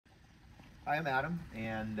Hi, I'm Adam,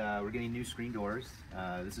 and we're getting new screen doors.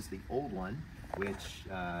 This is the old one, which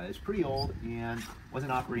is pretty old and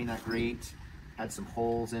wasn't operating that great. Had some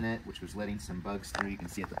holes in it, which was letting some bugs through. You can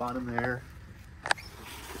see at the bottom there.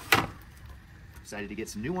 Decided to get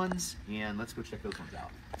some new ones, and let's go check those ones out.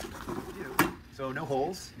 So no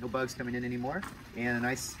holes, no bugs coming in anymore, and a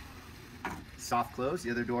nice soft close. The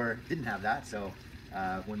other door didn't have that, so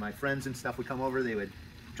when my friends and stuff would come over, they would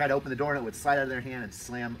try to open the door and it would slide out of their hand and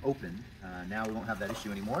slam open. Now we won't have that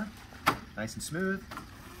issue anymore. Nice and smooth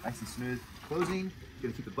closing.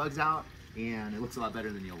 Gonna keep the bugs out, and it looks a lot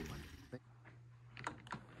better than the old one.